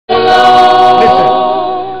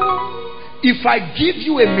If I give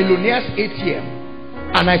you a millionaire's ATM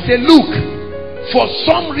and I say, look, for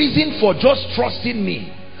some reason, for just trusting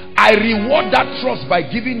me, I reward that trust by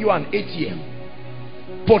giving you an ATM,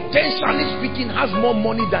 potentially speaking, has more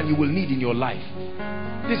money than you will need in your life.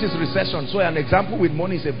 This is recession, so an example with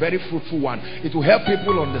money is a very fruitful one. It will help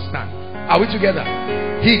people understand. Are we together?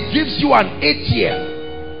 He gives you an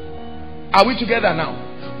ATM. Are we together now?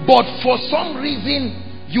 But for some reason,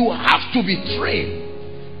 you have to be trained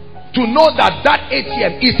to know that that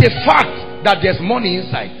ATM is a fact that there's money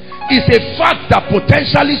inside. It's a fact that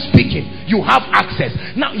potentially speaking, you have access.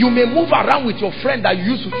 Now, you may move around with your friend that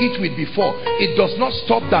you used to eat with before. It does not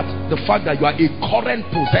stop that the fact that you are a current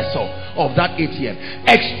possessor of that ATM.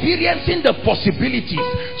 Experiencing the possibilities.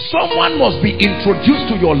 Someone must be introduced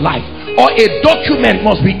to your life, or a document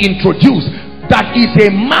must be introduced that is a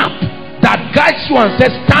map that guides you and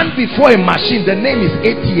says, stand before a machine, the name is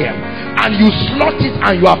ATM, and you slot it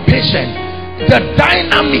and you are patient. The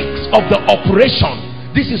dynamics of the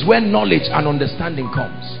operation, this is where knowledge and understanding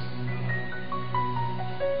comes.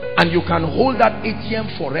 And you can hold that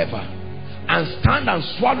ATM forever and stand and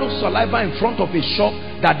swallow saliva in front of a shop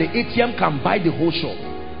that the ATM can buy the whole shop.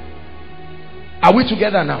 Are we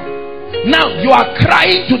together now? Now you are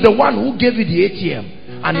crying to the one who gave you the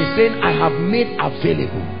ATM, and he's saying, I have made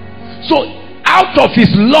available. So out of his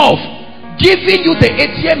love, giving you the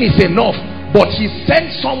ATM is enough, but he sent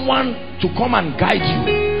someone to come and guide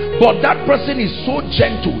you. But that person is so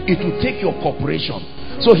gentle, it will take your corporation.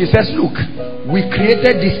 So he says, look, we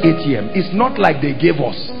created this ATM. It's not like they gave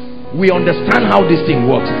us. We understand how this thing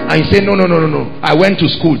works. And you say, no. I went to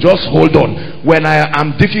school. Just hold on. When I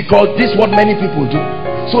am difficult, this is what many people do.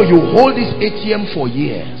 So you hold this ATM for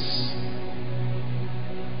years.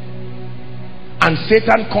 And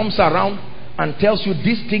Satan comes around and tells you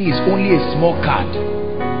this thing is only a small card.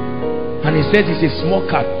 And he says it's a small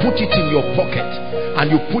card. Put it in your pocket. And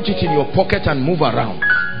you put it in your pocket and move around.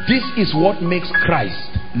 This is what makes Christ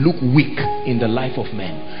look weak in the life of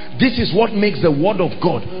men. This is what makes the word of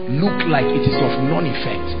God look like it is of none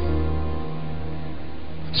effect.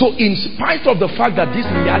 So in spite of the fact that this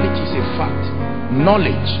reality is a fact,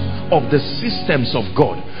 knowledge of the systems of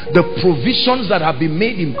God, the provisions that have been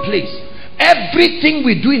made in place, everything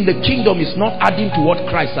we do in the kingdom is not adding to what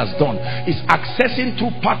Christ has done. It's accessing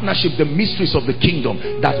through partnership the mysteries of the kingdom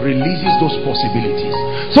that releases those possibilities.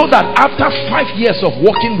 So that after 5 years of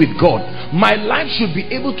walking with God, my life should be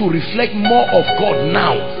able to reflect more of God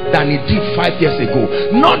now than it did 5 years ago.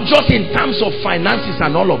 Not just in terms of finances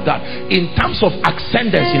and all of that, in terms of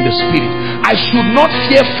ascendance in the spirit. I should not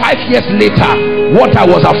fear 5 years later what I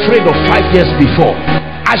was afraid of 5 years before.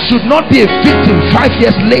 I should not be a victim 5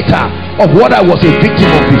 years later of what I was a victim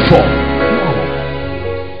of before.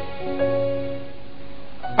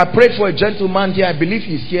 I prayed for a gentleman here. I believe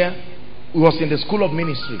he's here. He was in the school of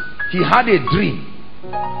ministry. He had a dream,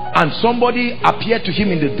 and somebody appeared to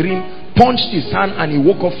him in the dream, punched his hand, and he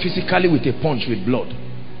woke up physically with a punch with blood.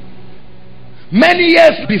 Many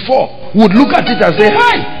years before, would look at it and say,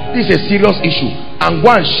 hi, this is a serious issue, and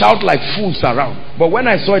go and shout like fools around. But when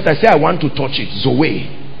I saw it, I said, I want to touch it. Zoe.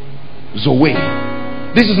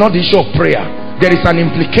 This is not the issue of prayer. There is an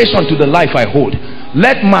implication to the life I hold.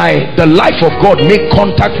 Let the life of God make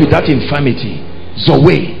contact with that infirmity.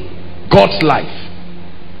 Zoe. God's life.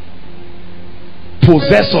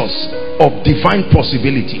 Possessors of divine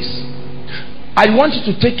possibilities. I want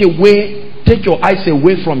you to take your eyes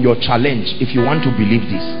away from your challenge if you want to believe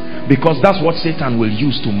this, because that's what Satan will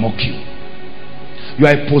use to mock you. You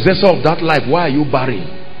are a possessor of that life. Why are you barren?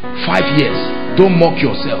 5 years. Don't mock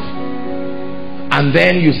yourself. And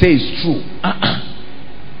then you say it's true.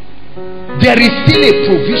 There is still a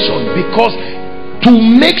provision, because to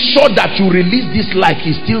make sure that you release this life,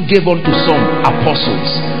 he still gave unto some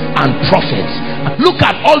apostles and prophets. Look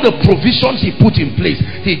at all the provisions he put in place.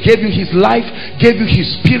 He gave you his life, gave you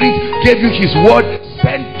his spirit, gave you his word,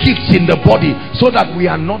 sent gifts in the body, so that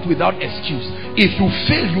we are not without excuse. If you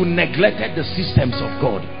fail, you neglected the systems of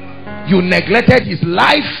God. You neglected his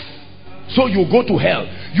life, so you go to hell.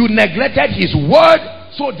 You neglected his word,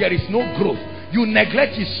 so there is no growth. You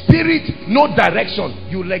neglect his spirit, no direction.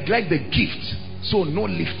 You neglect the gift, so no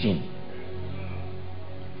lifting.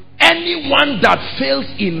 Anyone that fails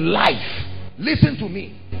in life, listen to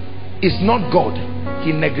me, is not God.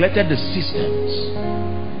 He neglected the systems,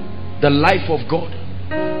 the life of God,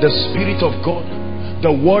 the spirit of God,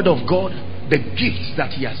 the word of God, the gifts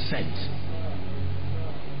that he has sent.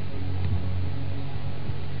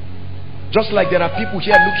 Just like there are people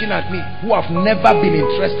here looking at me who have never been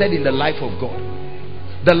interested in the life of God.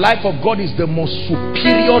 The life of God is the most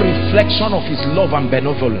superior reflection of his love and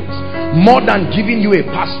benevolence. more than giving you a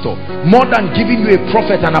pastor, more than giving you a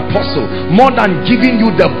prophet and apostle, more than giving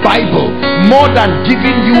you the Bible, more than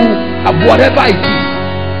giving you whatever it is.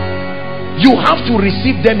 You have to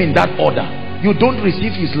receive them in that order. You don't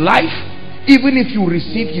receive his life. Even if you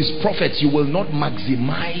receive his prophets, you will not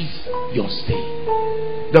maximize your stay.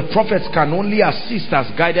 The prophets can only assist as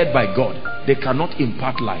guided by God. They cannot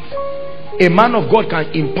impart life. A man of God can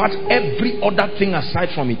impart every other thing aside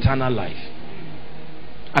from eternal life.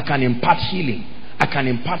 I can impart healing. I can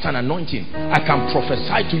impart an anointing. I can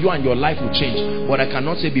prophesy to you and your life will change. But I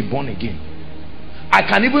cannot say be born again. I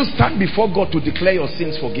can even stand before God to declare your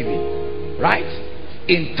sins forgiven. Right?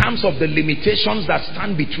 In terms of the limitations that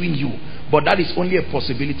stand between you. But that is only a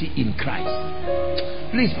possibility in Christ.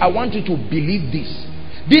 Please, I want you to believe this.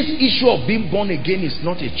 This issue of being born again is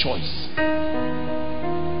not a choice.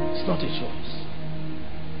 It's not a choice.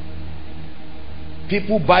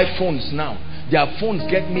 People buy phones now. Their phones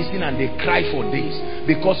get missing and they cry for days.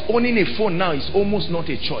 Because owning a phone now is almost not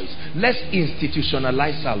a choice. Let's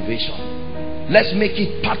institutionalize salvation. Let's make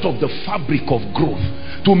it part of the fabric of growth.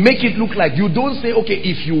 To make it look like you don't say, okay,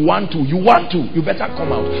 if you want to, you better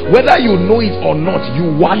come out. Whether you know it or not, you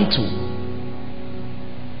want to.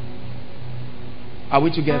 Are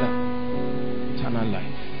we together? Eternal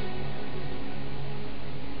life.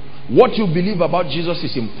 What you believe about Jesus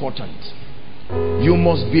is important. You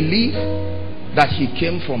must believe that he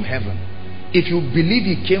came from heaven. If you believe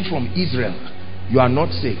he came from Israel, you are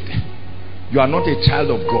not saved. You are not a child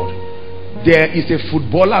of God. There is a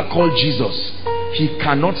footballer called Jesus. He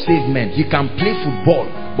cannot save men. He can play football,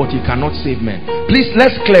 but he cannot save men. Please,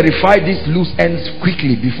 let's clarify these loose ends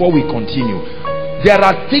quickly before we continue. There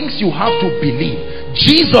are things you have to believe.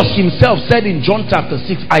 Jesus himself said in John chapter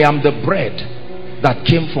 6, I am the bread that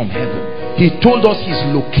came from heaven. He told us his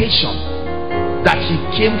location, that he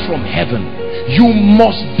came from heaven. You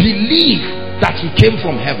must believe that he came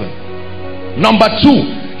from heaven. Number two,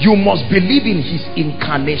 you must believe in his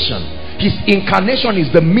incarnation. His incarnation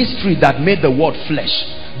is the mystery that made the word flesh.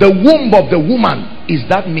 The womb of the woman is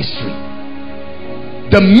that mystery.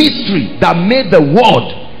 The mystery that made the word,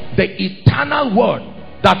 the eternal word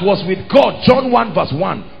that was with God, John 1 verse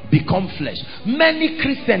 1, become flesh. Many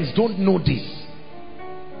Christians don't know this.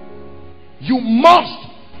 You must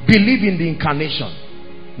believe in the incarnation,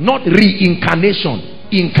 not reincarnation,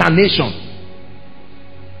 incarnation.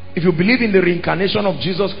 If you believe in the reincarnation of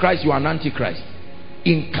Jesus Christ, you are an antichrist.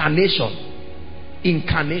 Incarnation.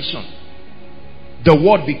 The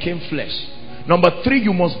word became flesh. Number three,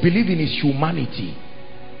 you must believe in his humanity.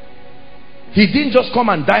 He didn't just come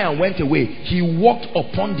and die and went away. He walked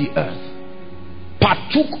upon the earth,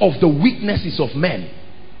 partook of the weaknesses of men.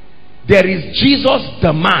 There is Jesus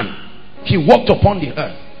the man. He walked upon the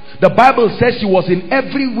earth. The Bible says he was in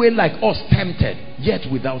every way like us, tempted, yet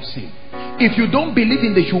without sin. If you don't believe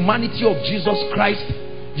in the humanity of Jesus Christ,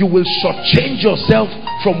 you will shortchange yourself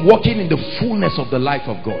from walking in the fullness of the life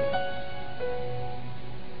of God.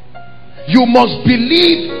 You must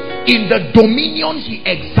believe in the dominion he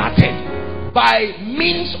exerted by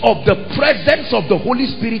means of the presence of the Holy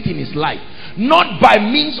Spirit in his life, not by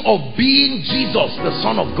means of being Jesus, the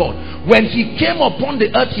Son of God. When he came upon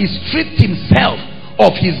the earth, he stripped himself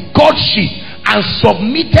of his godship and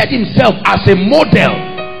submitted himself as a model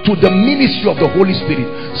to the ministry of the Holy Spirit.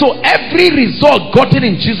 So every result gotten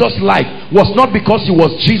in Jesus' life was not because he was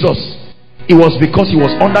Jesus. It was because he was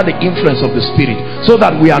under the influence of the Spirit, so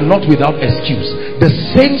that we are not without excuse. The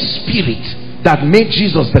same Spirit that made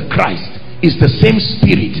Jesus the Christ is the same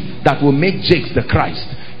Spirit that will make Jakes the Christ,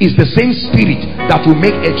 is the same Spirit that will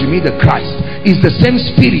make Ejimi the Christ, is the same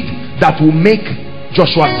Spirit that will make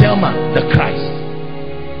Joshua Selman the Christ.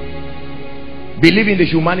 Believe in the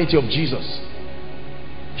humanity of Jesus.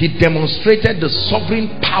 He demonstrated the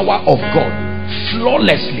sovereign power of God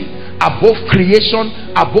flawlessly, above creation,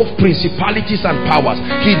 above principalities and powers.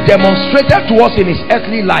 He demonstrated to us in his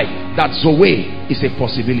earthly life that Zoe is a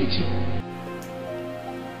possibility.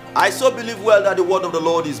 I so believe well that the word of the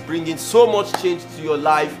Lord is bringing so much change to your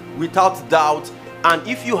life without doubt. And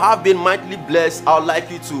if you have been mightily blessed, I would like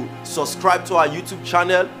you to subscribe to our YouTube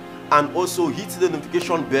channel and also hit the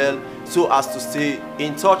notification bell so as to stay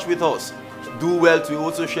in touch with us. Do well to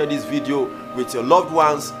also share this video with your loved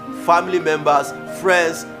ones, family members,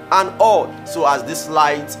 friends, and all, so as this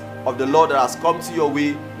light of the Lord that has come to your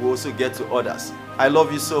way will also get to others. I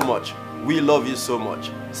love you so much. We love you so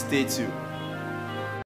much. Stay tuned.